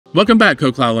Welcome back,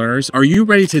 KodeKloud learners. Are you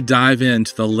ready to dive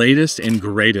into the latest and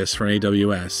greatest from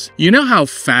AWS? You know how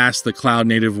fast the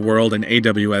cloud-native world and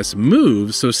AWS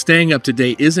moves, so staying up to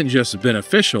date isn't just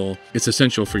beneficial, it's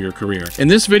essential for your career. In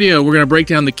this video, we're going to break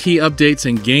down the key updates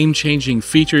and game-changing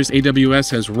features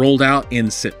AWS has rolled out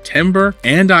in September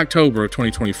and October of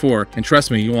 2024, and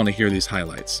trust me, you want to hear these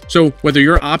highlights. So whether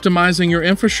you're optimizing your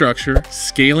infrastructure,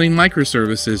 scaling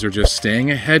microservices, or just staying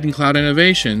ahead in cloud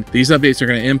innovation, these updates are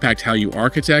going to impact how you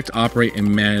architect, operate, and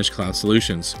manage cloud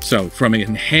solutions. So from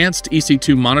enhanced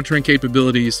EC2 monitoring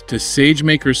capabilities to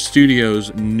Sagemaker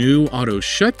Studio's new auto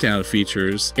shutdown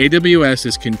features, AWS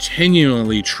is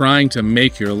continually trying to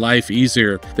make your life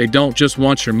easier. They don't just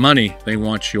want your money, they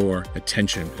want your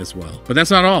attention as well. But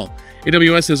that's not all.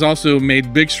 AWS has also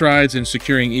made big strides in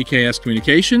securing EKS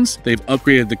communications. They've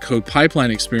upgraded the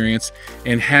CodePipeline experience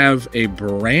and have a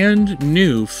brand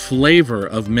new flavor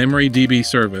of MemoryDB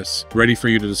service ready for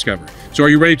you to discover. So are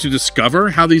you ready to discover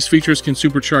how these features can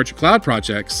supercharge your cloud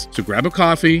projects? So grab a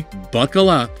coffee, buckle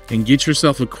up, and get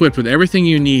yourself equipped with everything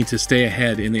you need to stay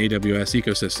ahead in the AWS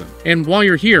ecosystem. And while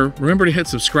you're here, remember to hit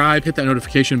subscribe, hit that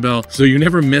notification bell so you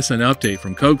never miss an update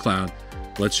from KodeKloud.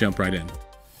 Let's jump right in.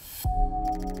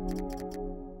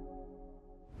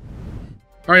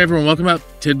 All right, everyone, welcome up.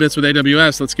 Tidbits with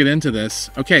AWS. Let's get into this.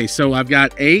 Okay, so I've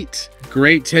got 8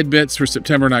 great tidbits for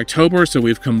September and October. So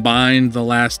we've combined the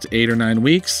last 8 or 9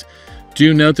 weeks.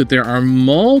 Do note that there are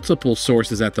multiple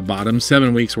sources at the bottom,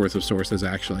 7 weeks worth of sources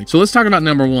actually. So let's talk about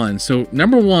number 1. So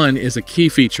number 1 is a key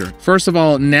feature. First of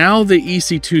all, now the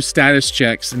EC2 status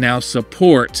checks now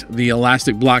support the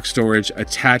elastic block storage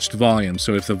attached volume.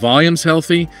 So if the volume's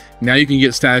healthy, now you can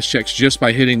get status checks just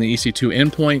by hitting the EC2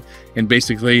 endpoint, and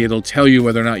basically it'll tell you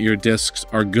whether or not your disks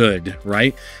are good,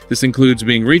 right? This includes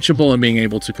being reachable and being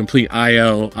able to complete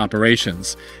I/O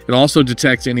operations. It also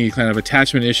detects any kind of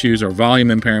attachment issues or volume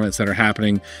impairments that are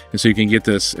happening, and so you can get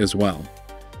this as well.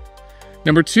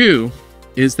 Number 2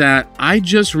 is that I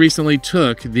just recently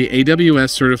took the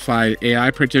AWS Certified AI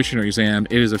Practitioner exam.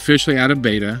 It is officially out of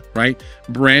beta, right?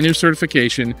 Brand new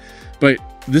certification, but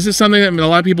this is something that a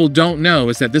lot of people don't know,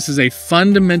 is that this is a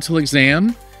fundamental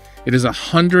exam. It is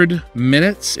 100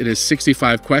 minutes. It is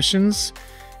 65 questions.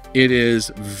 It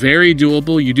is very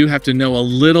doable. You do have to know a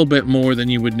little bit more than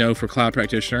you would know for Cloud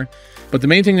Practitioner. But the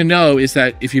main thing to know is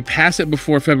that if you pass it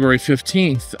before February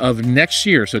 15th of next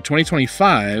year, so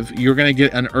 2025, you're going to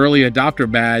get an early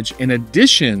adopter badge in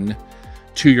addition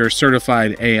to your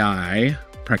Certified AI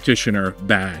Practitioner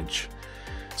badge.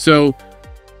 So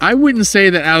I wouldn't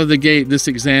say that out of the gate, this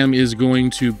exam is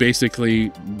going to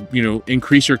basically,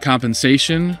 increase your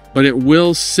compensation, but it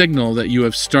will signal that you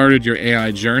have started your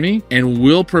AI journey and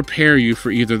will prepare you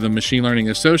for either the machine learning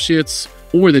associates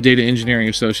or the data engineering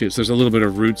associates. There's a little bit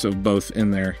of roots of both in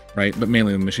there, right? But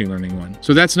mainly the machine learning one.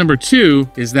 So that's number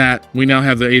 2, is that we now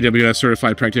have the AWS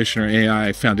Certified Practitioner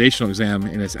AI Foundational exam,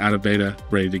 and it's out of beta,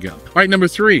 ready to go. All right, number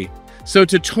 3. So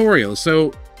tutorials.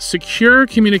 So secure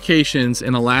communications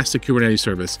in Elastic Kubernetes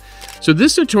service. So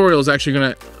this tutorial is actually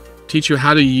going to teach you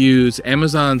how to use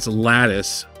Amazon's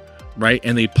Lattice, right,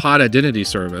 and the Pod Identity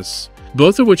service,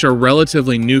 both of which are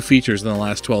relatively new features in the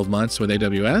last 12 months with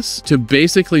AWS, to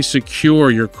basically secure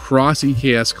your cross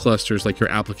EKS clusters like your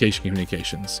application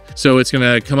communications. So it's going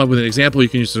to come up with an example you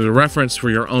can use as a reference for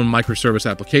your own microservice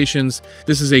applications.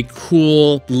 This is a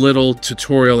cool little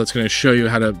tutorial that's going to show you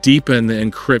how to deepen the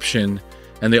encryption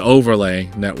and the overlay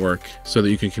network so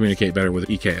that you can communicate better with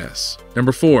EKS.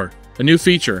 Number 4, a new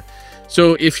feature.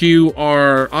 So if you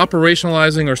are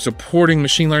operationalizing or supporting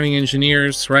machine learning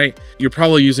engineers, right, you're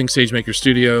probably using Sagemaker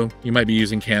Studio. You might be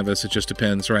using Canvas. It just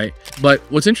depends, right? But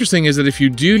what's interesting is that if you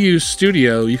do use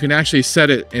Studio, you can actually set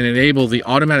it and enable the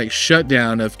automatic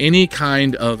shutdown of any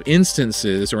kind of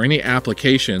instances or any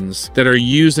applications that are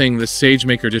using the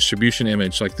Sagemaker distribution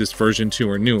image, like this version 2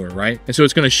 or newer, right? And so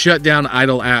it's going to shut down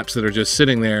idle apps that are just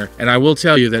sitting there. And I will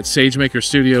tell you that Sagemaker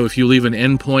Studio, if you leave an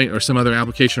endpoint or some other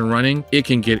application running, it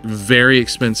can get very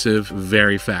expensive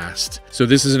very fast. So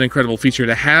this is an incredible feature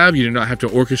to have. You do not have to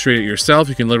orchestrate it yourself.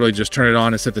 You can literally just turn it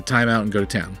on and set the timeout and go to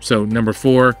town. So number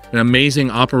 4, an amazing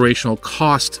operational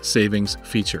cost savings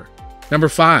feature. Number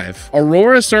 5,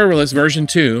 Aurora Serverless version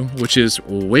 2, which is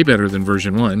way better than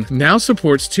version 1, now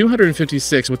supports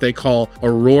 256 what they call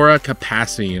Aurora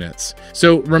capacity units.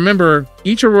 So remember,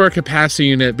 each Aurora capacity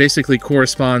unit basically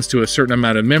corresponds to a certain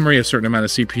amount of memory, a certain amount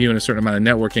of CPU, and a certain amount of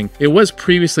networking. It was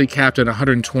previously capped at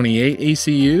 128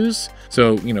 ACUs.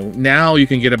 So, now you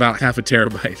can get about half a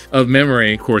terabyte of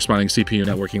memory corresponding CPU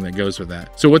networking that goes with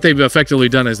that. So what they've effectively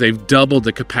done is they've doubled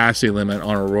the capacity limit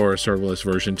on Aurora Serverless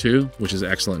version 2, which is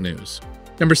excellent news.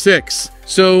 Number 6.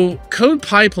 So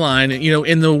CodePipeline,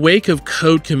 in the wake of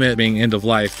code commit being end of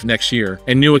life next year,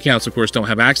 and new accounts, of course, don't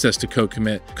have access to code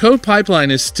commit, CodePipeline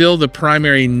is still the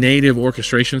primary native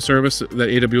orchestration service that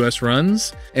AWS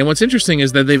runs. And what's interesting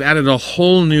is that they've added a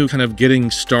whole new kind of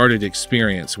getting started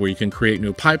experience where you can create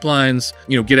new pipelines,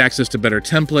 get access to better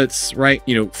templates, right?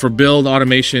 For build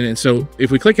automation. And so if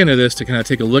we click into this to kind of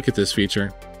take a look at this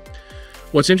feature,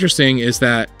 what's interesting is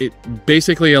that it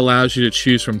basically allows you to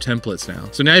choose from templates now.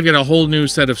 So now you've got a whole new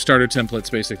set of starter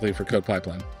templates basically for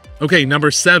CodePipeline. Okay,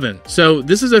 number 7. So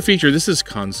this is a feature, this is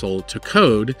console to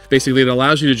code. Basically, it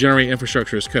allows you to generate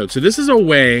infrastructure as code. So this is a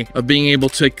way of being able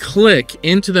to click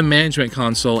into the management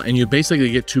console and you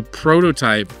basically get to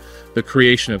prototype the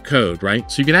creation of code, right?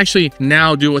 So you can actually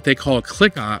now do what they call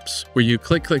click ops, where you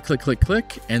click, click, click, click,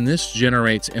 click, and this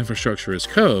generates infrastructure as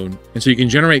code. And so you can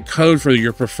generate code for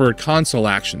your preferred console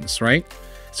actions, right?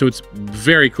 So it's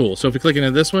very cool. So if we click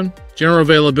into this one, general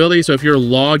availability. So if you're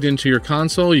logged into your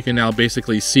console, you can now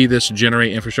basically see this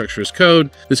generate infrastructure as code.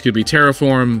 This could be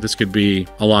Terraform. This could be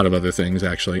a lot of other things,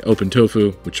 actually.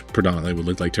 OpenTofu, which predominantly would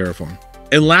look like Terraform.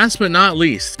 And last but not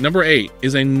least, number 8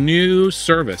 is a new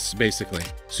service, basically.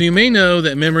 So you may know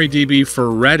that MemoryDB for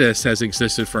Redis has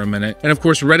existed for a minute. And of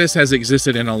course, Redis has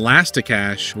existed in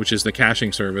Elasticache, which is the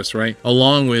caching service, right?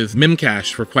 Along with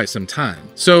Memcache for quite some time.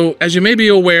 So as you may be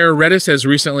aware, Redis has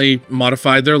recently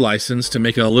modified their license to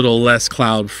make it a little less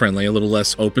cloud friendly, a little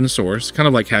less open source, kind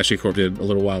of like HashiCorp did a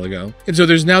little while ago. And so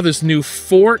there's now this new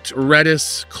forked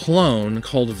Redis clone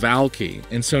called Valkey.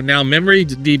 And so now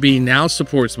MemoryDB now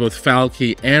supports both Valkey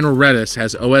and Redis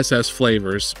as OSS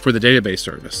flavors for the database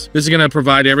service. This is going to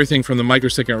provide everything from the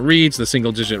microsecond reads, the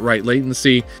single-digit write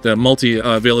latency, the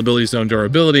multi-availability zone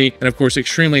durability, and of course,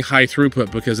 extremely high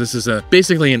throughput because this is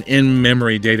basically an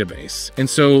in-memory database. And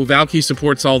so Valkey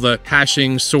supports all the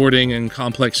hashing, sorting, and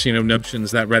complex,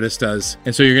 notions that Redis does.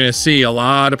 And so you're going to see a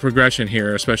lot of progression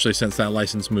here, especially since that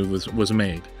license move was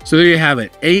made. So there you have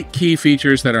it, 8 key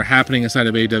features that are happening inside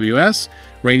of AWS,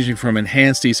 ranging from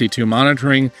enhanced EC2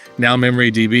 monitoring, now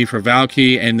MemoryDB for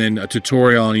Valkey, and then a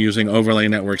tutorial on using overlay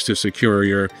networks to secure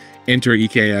your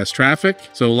inter-EKS traffic.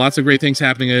 So lots of great things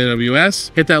happening at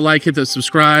AWS. Hit that like, hit that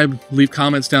subscribe, leave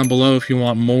comments down below if you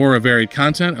want more varied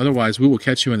content. Otherwise, we will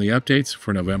catch you in the updates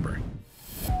for November.